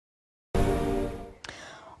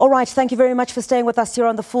All right, thank you very much for staying with us here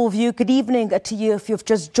on The Full View. Good evening to you if you've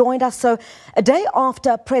just joined us. So a day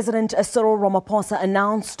after President Cyril Ramaphosa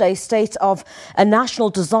announced a state of a national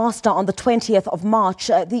disaster on the 20th of March,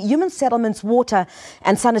 the Human Settlements, Water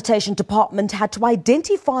and Sanitation Department had to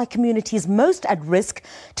identify communities most at risk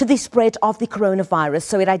to the spread of the coronavirus.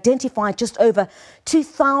 So it identified just over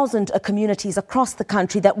 2,000 communities across the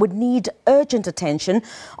country that would need urgent attention.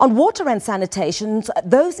 On water and sanitation,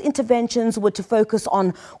 those interventions were to focus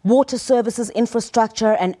on water services,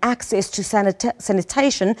 infrastructure and access to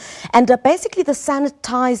sanitation and basically the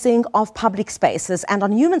sanitizing of public spaces. And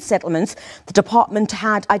on human settlements, the department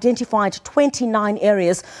had identified 29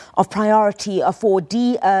 areas of priority for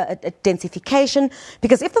de-densification,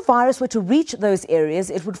 because if the virus were to reach those areas,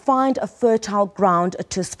 it would find a fertile ground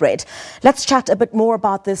to spread. Let's chat a bit more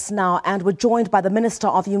about this now, and we're joined by the Minister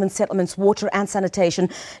of Human Settlements, Water and Sanitation,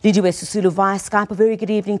 Lindiwe Sisulu, via Skype. A very good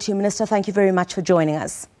evening to you, Minister. Thank you very much for joining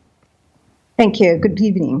us. Thank you. Good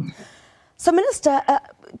evening. So, Minister,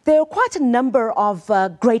 there are quite a number of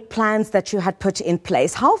great plans that you had put in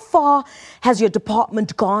place. How far has your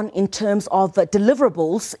department gone in terms of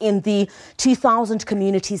deliverables in the 2,000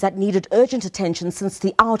 communities that needed urgent attention since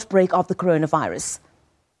the outbreak of the coronavirus?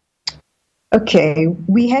 Okay,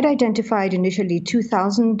 we had identified initially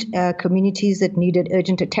 2,000 communities that needed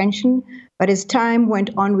urgent attention, but as time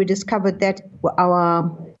went on, we discovered that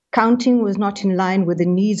our counting was not in line with the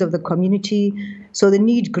needs of the community. So the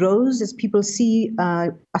need grows as people see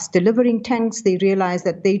us delivering tanks. They realize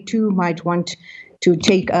that they too might want to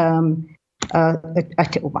take to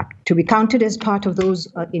be counted as part of those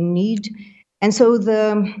in need. And so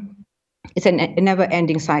it's a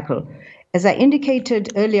never-ending cycle. As I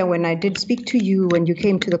indicated earlier when I did speak to you, when you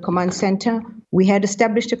came to the command center, we had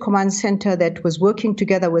established a command center that was working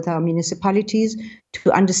together with our municipalities to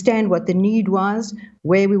understand what the need was,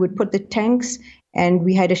 where we would put the tanks, and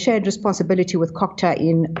we had a shared responsibility with COCTA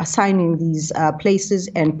in assigning these places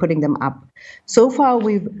and putting them up. So far,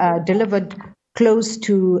 we've delivered close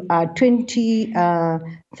to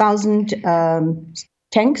 20,000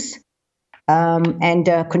 tanks and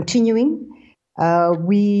continuing.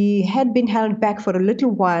 We had been held back for a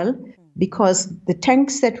little while because the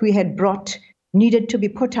tanks that we had brought needed to be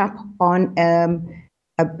put up on a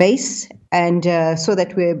base, and so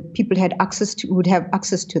that people had would have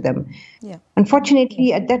access to them. Yeah.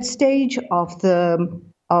 Unfortunately, at that stage of the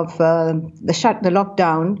lockdown,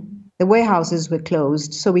 the warehouses were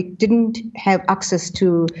closed, so we didn't have access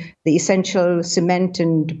to the essential cement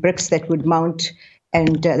and bricks that would mount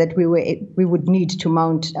and that we would need to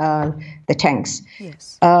mount the tanks.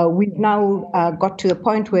 Yes. We've now got to the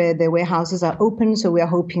point where the warehouses are open, so we are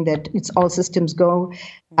hoping that it's all systems go,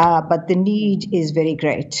 but the need is very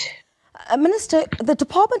great. Minister, the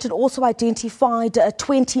department had also identified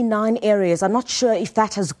 29 areas, I'm not sure if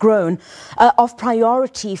that has grown, of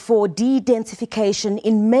priority for de-densification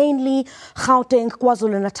in mainly Gauteng,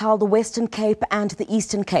 KwaZulu-Natal, the Western Cape and the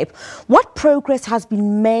Eastern Cape. What progress has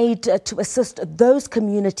been made to assist those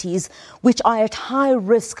communities which are at high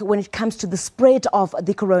risk when it comes to the spread of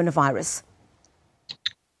the coronavirus?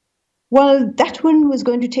 Well, that one was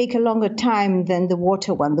going to take a longer time than the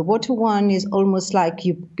water one. The water one is almost like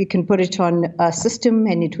you can put it on a system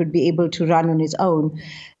and it would be able to run on its own.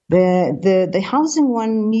 The housing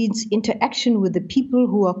one needs interaction with the people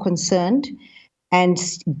who are concerned and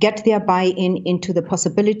get their buy-in into the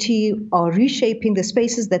possibility of reshaping the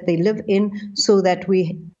spaces that they live in so that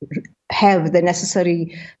we have the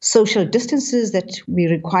necessary social distances that we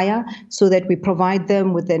require, so that we provide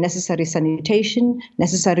them with the necessary sanitation,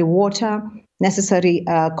 necessary water, necessary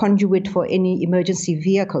conduit for any emergency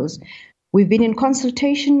vehicles. We've been in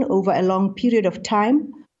consultation over a long period of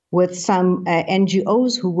time with some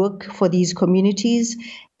NGOs who work for these communities,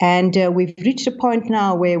 and we've reached a point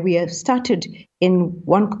now where we have started in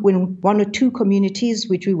one or two communities,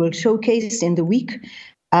 which we will showcase in the week,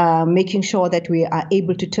 making sure that we are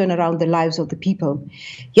able to turn around the lives of the people.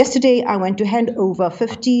 Yesterday, I went to hand over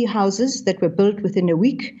 50 houses that were built within a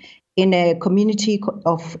week in a community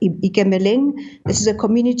of Ikemeleng. This is a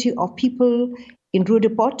community of people in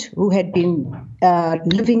Rudeport who had been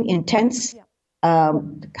living in tents,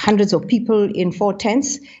 hundreds of people in 4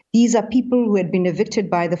 tents. These are people who had been evicted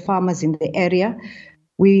by the farmers in the area.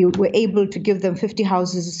 We were able to give them 50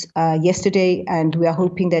 houses yesterday, and we are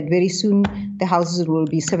hoping that very soon the houses will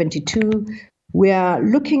be 72. We are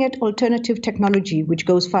looking at alternative technology, which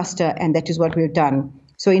goes faster, and that is what we've done.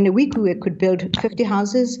 So in a week, we could build 50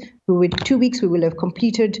 houses. With 2 weeks, we will have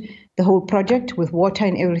completed the whole project with water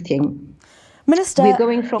and everything. Minister, we're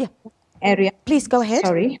going from area. Please go ahead.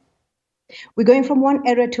 Sorry. We're going from one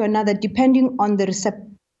area to another, depending on the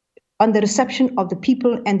on the reception of the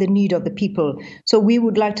people and the need of the people. So we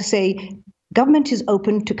would like to say government is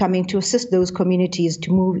open to coming to assist those communities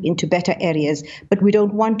to move into better areas, but we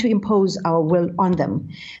don't want to impose our will on them.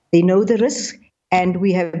 They know the risks, and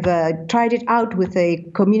we have tried it out with a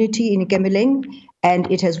community in Ikemeleng,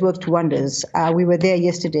 and it has worked wonders. We were there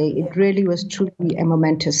yesterday. It really was truly a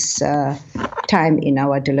momentous time in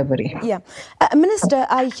our delivery. Yeah. Minister,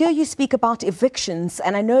 I hear you speak about evictions,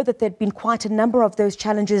 and I know that there have been quite a number of those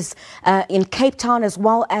challenges in Cape Town as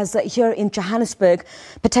well as here in Johannesburg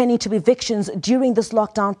pertaining to evictions during this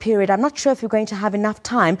lockdown period. I'm not sure if you're going to have enough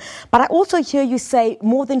time, but I also hear you say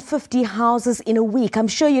more than 50 houses in a week. I'm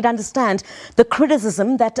sure you'd understand the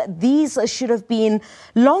criticism that these should have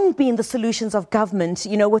long been the solutions of government,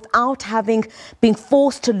 without being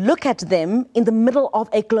forced to look at them in the middle of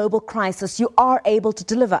a global crisis. You are able to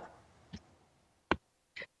deliver.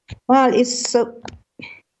 Well, it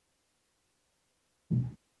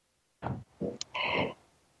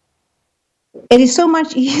is so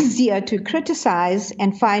much easier to criticize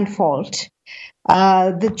and find fault.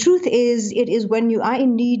 The truth is, it is when you are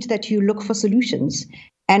in need that you look for solutions.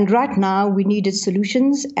 And right now, we needed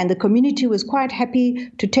solutions, and the community was quite happy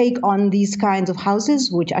to take on these kinds of houses,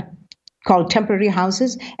 which are called temporary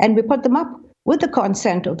houses, and we put them up with the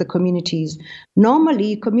consent of the communities.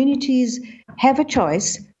 Normally, communities have a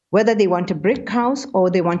choice whether they want a brick house or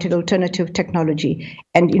they wanted alternative technology.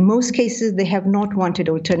 And in most cases, they have not wanted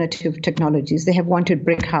alternative technologies. They have wanted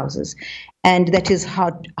brick houses. And that is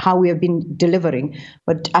how we have been delivering.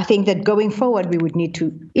 But I think that going forward, we would need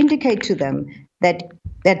to indicate to them that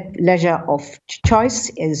leisure of choice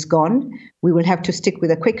is gone. We will have to stick with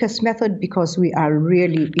the quickest method because we are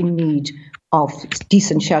really in need of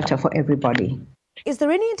decent shelter for everybody. Is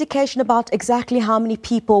there any indication about exactly how many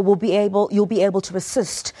people you'll be able to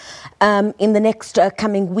assist in the next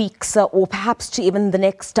coming weeks or perhaps to even the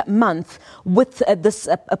next month with this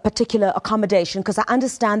particular accommodation? Because I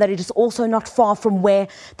understand that it is also not far from where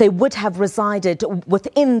they would have resided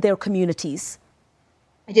within their communities.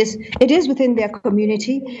 It is within their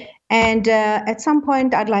community, and at some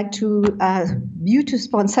point I'd like you to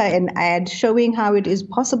sponsor an ad showing how it is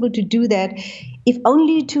possible to do that, if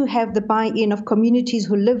only to have the buy-in of communities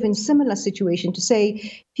who live in similar situation to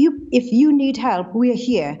say, if you need help, we are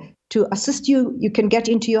here to assist you. You can get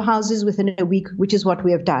into your houses within a week, which is what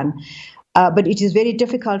we have done. But it is very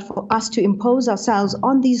difficult for us to impose ourselves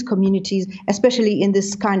on these communities, especially in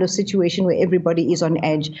this kind of situation where everybody is on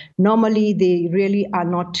edge. Normally, they really are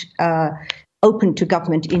not open to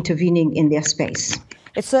government intervening in their space.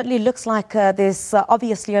 It certainly looks like there's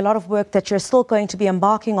obviously a lot of work that you're still going to be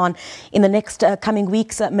embarking on in the next coming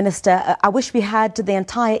weeks, Minister. I wish we had the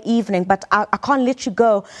entire evening, but I can't let you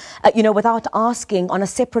go, without asking on a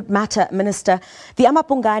separate matter, Minister. The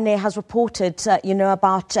Amapungane has reported,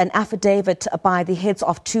 about an affidavit by the heads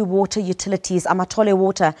of two water utilities, Amatole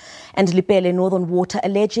Water and Lipele Northern Water,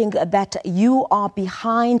 alleging that you are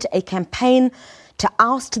behind a campaign to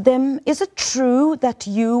oust them. Is it true that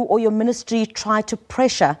you or your ministry tried to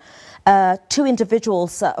pressure two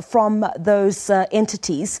individuals from those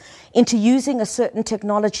entities into using a certain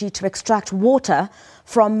technology to extract water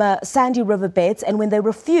from sandy riverbeds, and when they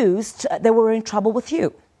refused, they were in trouble with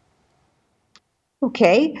you?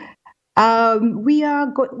 Okay. We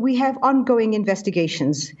have ongoing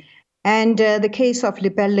investigations, and the case of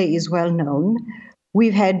Lipele is well known.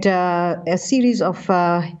 We've had a series of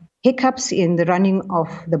hiccups in the running of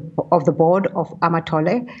the board of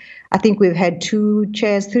Amatole. I think we've had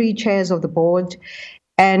three chairs of the board.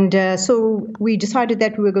 And so we decided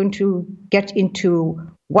that we were going to get into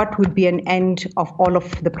what would be an end of all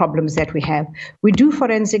of the problems that we have. We do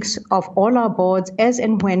forensics of all our boards as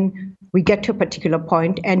and when we get to a particular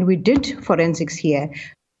point, and we did forensics here.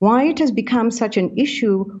 Why it has become such an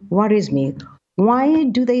issue worries me. Why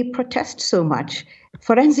do they protest so much?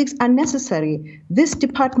 Forensics are necessary. This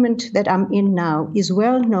department that I'm in now is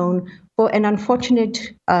well known for an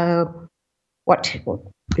unfortunate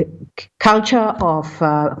culture of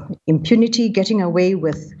impunity, getting away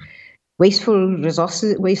with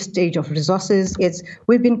wastage of resources.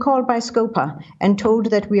 We've been called by Scopa and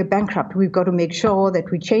told that we are bankrupt. We've got to make sure that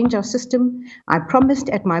we change our system. I promised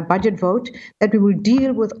at my budget vote that we will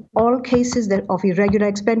deal with all cases of irregular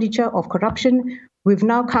expenditure, of corruption. We've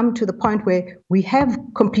now come to the point where we have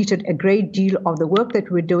completed a great deal of the work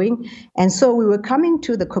that we're doing. And so we were coming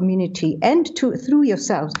to the community and through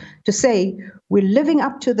yourselves to say, we're living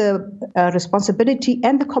up to the responsibility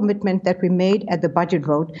and the commitment that we made at the budget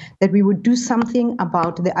vote, that we would do something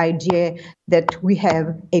about the idea that we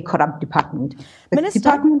have a corrupt department. The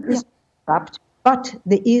department is corrupt. But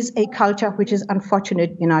there is a culture which is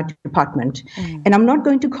unfortunate in our department. And I'm not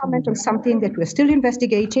going to comment on something that we're still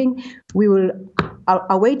investigating. We will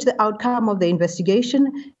await the outcome of the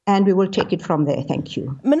investigation and we will take it from there. Thank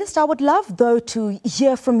you. Minister, I would love, though, to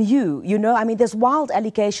hear from you. You know, I mean, there's wild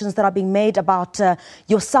allegations that are being made about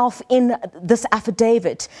yourself in this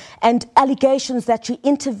affidavit, and allegations that you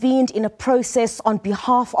intervened in a process on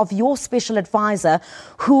behalf of your special advisor,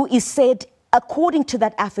 who is said, according to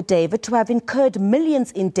that affidavit, to have incurred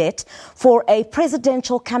millions in debt for a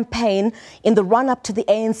presidential campaign in the run-up to the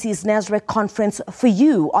ANC's Nasrec conference for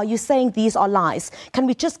you. Are you saying these are lies? Can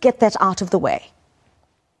we just get that out of the way?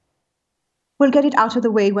 We'll get it out of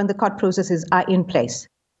the way when the court processes are in place.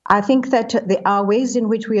 I think that there are ways in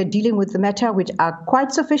which we are dealing with the matter which are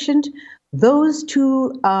quite sufficient. Those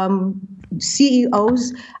two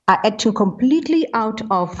CEOs are acting completely out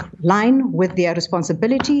of line with their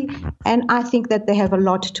responsibility, and I think that they have a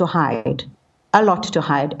lot to hide,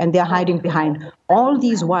 and they're hiding behind all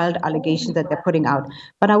these wild allegations that they're putting out.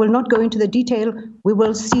 But I will not go into the detail. We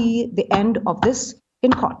will see the end of this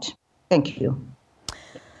in court. Thank you.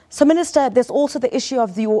 So, Minister, there's also the issue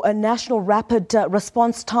of your National Rapid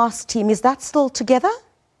Response Task Team. Is that still together?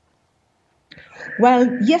 Well,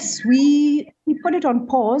 yes, we put it on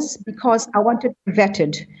pause because I wanted it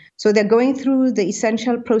vetted. So they're going through the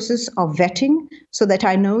essential process of vetting so that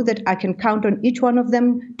I know that I can count on each one of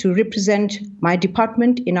them to represent my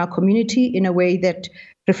department in our community in a way that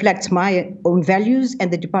reflects my own values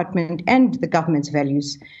and the department and the government's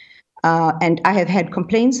values. And I have had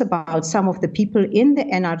complaints about some of the people in the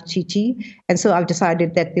NRTT, and so I've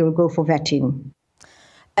decided that they will go for vetting.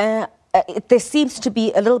 There seems to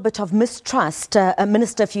be a little bit of mistrust,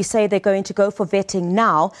 Minister, if you say they're going to go for vetting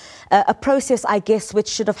now, a process, I guess, which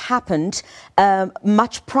should have happened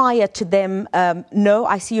much prior to them. No,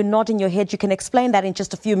 I see you nodding your head. You can explain that in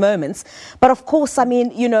just a few moments. But of course, I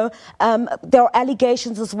mean, you know, there are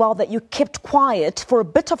allegations as well that you kept quiet for a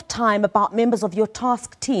bit of time about members of your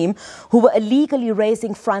task team who were illegally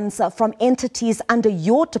raising funds from entities under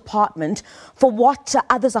your department for what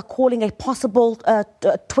others are calling a possible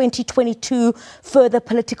 2022 further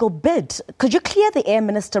political bid. Could you clear the air,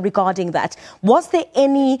 Minister, regarding that? Was there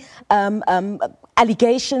any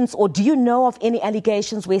allegations, or do you know of any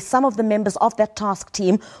allegations where some of the members of that task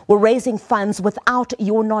team were raising funds without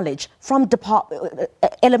your knowledge from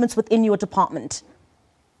elements within your department?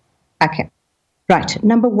 Okay. Right.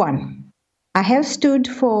 Number one, I have stood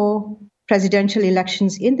for presidential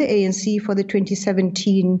elections in the ANC for the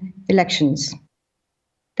 2017 elections.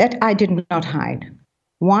 That I did not hide.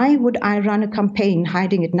 Why would I run a campaign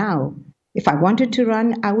hiding it now? If I wanted to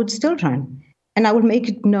run, I would still run. And I would make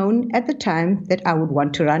it known at the time that I would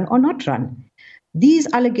want to run or not run. These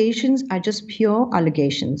allegations are just pure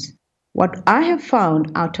allegations. What I have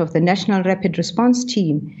found out of the National Rapid Response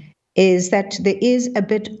Team is that there is a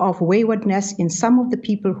bit of waywardness in some of the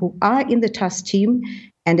people who are in the task team,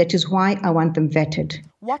 and that is why I want them vetted.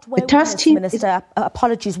 What waywardness, Minister?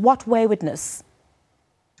 Apologies, what waywardness?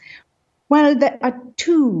 Well, there are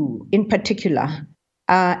two in particular.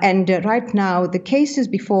 And right now, the case is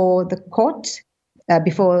before the court,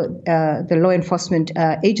 before the law enforcement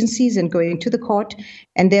agencies and going to the court.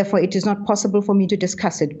 And therefore, it is not possible for me to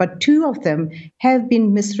discuss it. But two of them have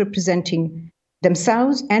been misrepresenting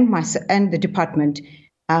themselves and the department.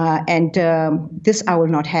 This I will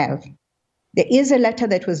not have. There is a letter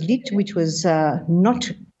that was leaked, which was not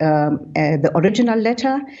the original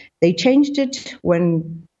letter. They changed it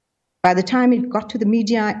when... By the time it got to the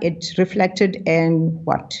media, it reflected an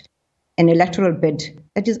electoral bid.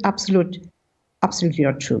 That is absolutely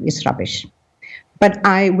not true. It's rubbish. But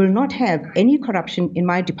I will not have any corruption in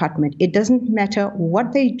my department. It doesn't matter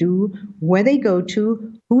what they do, where they go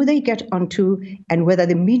to, who they get onto, and whether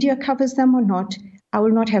the media covers them or not. I will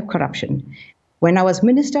not have corruption. When I was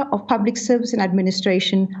Minister of Public Service and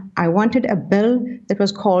Administration, I wanted a bill that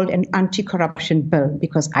was called an anti-corruption bill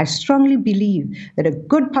because I strongly believe that a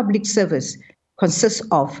good public service consists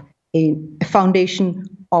of a foundation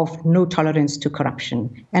of no tolerance to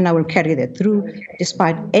corruption. And I will carry that through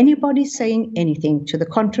despite anybody saying anything to the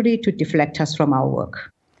contrary to deflect us from our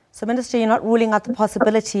work. So, Minister, you're not ruling out the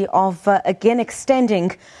possibility of, again,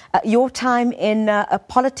 extending your time in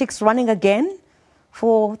politics, running again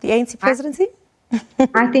for the ANC presidency?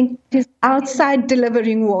 I think it is outside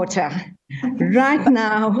delivering water. Right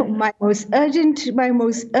now, my most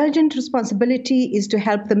urgent responsibility is to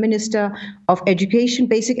help the Minister of Education,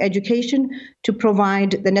 Basic Education, to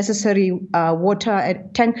provide the necessary water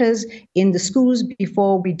tankers in the schools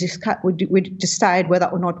before we decide whether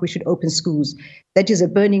or not we should open schools. That is a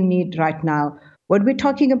burning need right now. What we're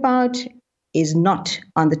talking about is not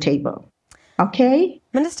on the table. Okay.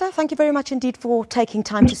 Minister, thank you very much indeed for taking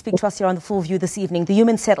time to speak to us here on The Full View this evening. The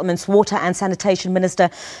Human Settlements, Water and Sanitation Minister,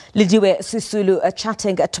 Lindiwe Sisulu,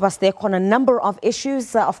 chatting to us there on a number of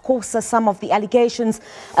issues. Of course, some of the allegations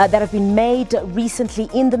that have been made recently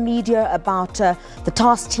in the media about the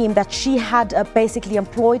task team that she had basically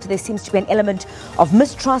employed. There seems to be an element of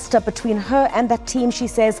mistrust between her and that team. She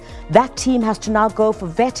says that team has to now go for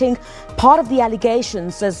vetting. Part of the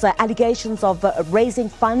allegations is allegations of raising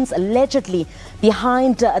funds allegedly behind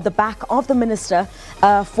the back of the minister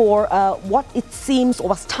for what it seems or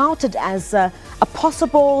was touted as a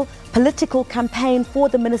possible political campaign for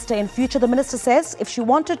the minister in future. The minister says if she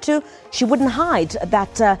wanted to, she wouldn't hide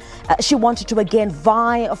that she wanted to again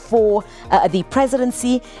vie for the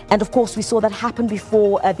presidency. And of course, we saw that happen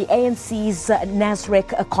before the ANC's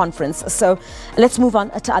NASREC conference. So let's move on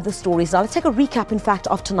to other stories now. Let's take a recap, in fact,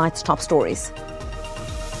 of tonight's top stories.